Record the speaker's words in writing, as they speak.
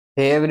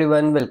Hey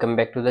everyone, welcome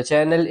back to the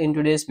channel. In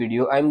today's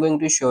video, I'm going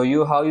to show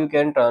you how you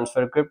can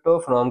transfer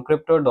crypto from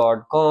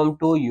crypto.com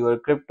to your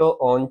crypto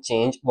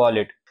on-chain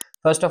wallet.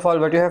 First of all,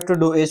 what you have to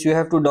do is you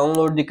have to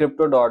download the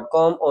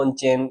crypto.com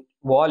on-chain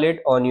wallet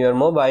on your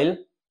mobile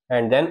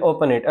and then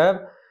open it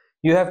up.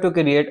 You have to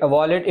create a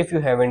wallet if you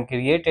haven't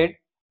created.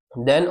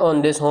 Then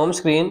on this home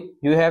screen,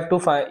 you have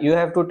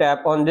to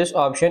tap on this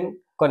option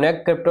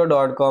connect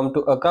crypto.com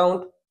to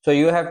account. So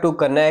you have to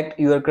connect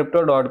your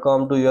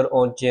crypto.com to your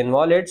own chain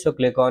wallet. So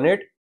click on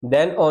it.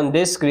 Then on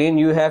this screen,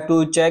 you have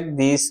to check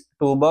these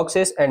two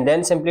boxes and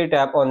then simply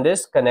tap on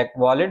this connect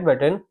wallet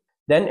button.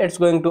 Then it's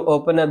going to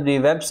open up the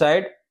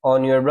website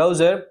on your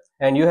browser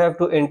and you have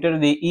to enter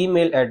the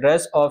email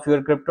address of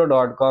your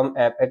crypto.com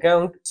app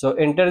account. So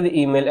enter the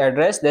email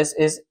address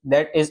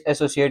that is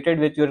associated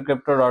with your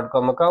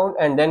crypto.com account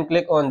and then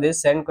click on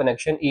this send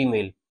connection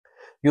email.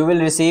 You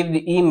will receive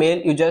the email.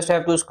 You just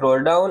have to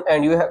scroll down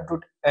and you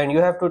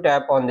have to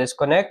tap on this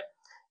connect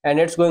and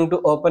it's going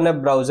to open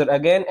up browser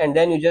again and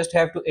then you just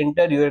have to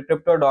enter your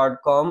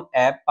crypto.com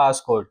app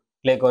passcode.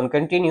 Click on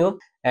continue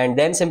and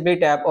then simply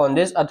tap on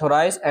this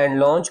authorize and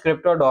launch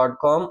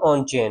crypto.com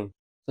on chain.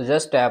 So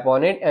just tap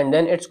on it and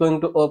then it's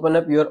going to open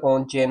up your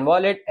own chain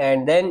wallet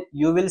and then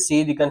you will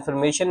see the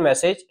confirmation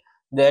message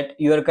that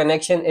your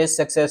connection is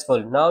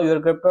successful. Now your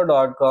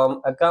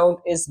crypto.com account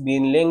is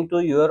being linked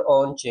to your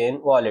own chain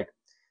wallet.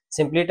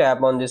 Simply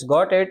tap on this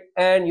got it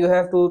and you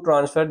have to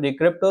transfer the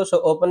crypto.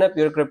 So open up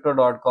your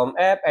crypto.com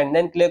app and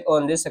then click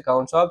on this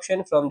accounts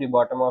option from the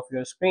bottom of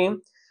your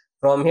screen.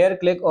 From here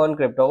click on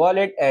crypto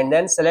wallet and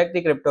then select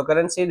the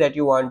cryptocurrency that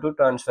you want to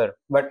transfer.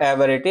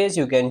 Whatever it is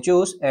you can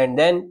choose and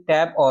then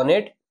tap on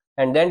it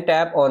and then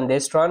tap on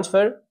this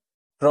transfer.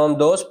 From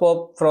those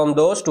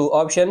two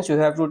options you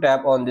have to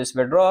tap on this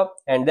withdraw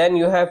and then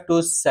you have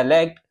to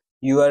select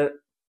your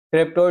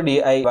crypto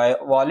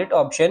DIY wallet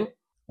option.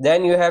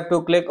 Then you have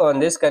to click on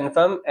this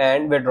confirm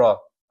and withdraw.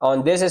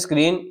 On this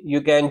screen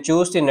you can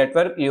choose the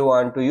network you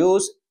want to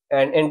use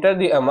and enter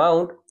the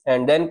amount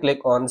and then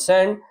click on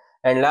send,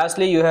 and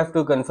lastly you have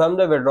to confirm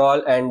the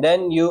withdrawal and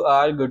then you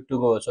are good to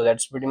go. So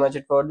that's pretty much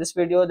it for this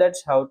video.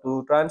 That's how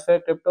to transfer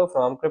crypto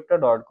from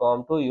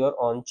crypto.com to your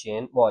on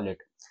chain wallet.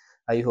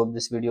 I hope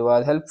this video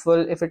was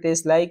helpful. If it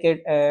is, like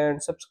it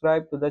and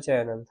subscribe to the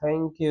channel.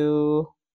 Thank you.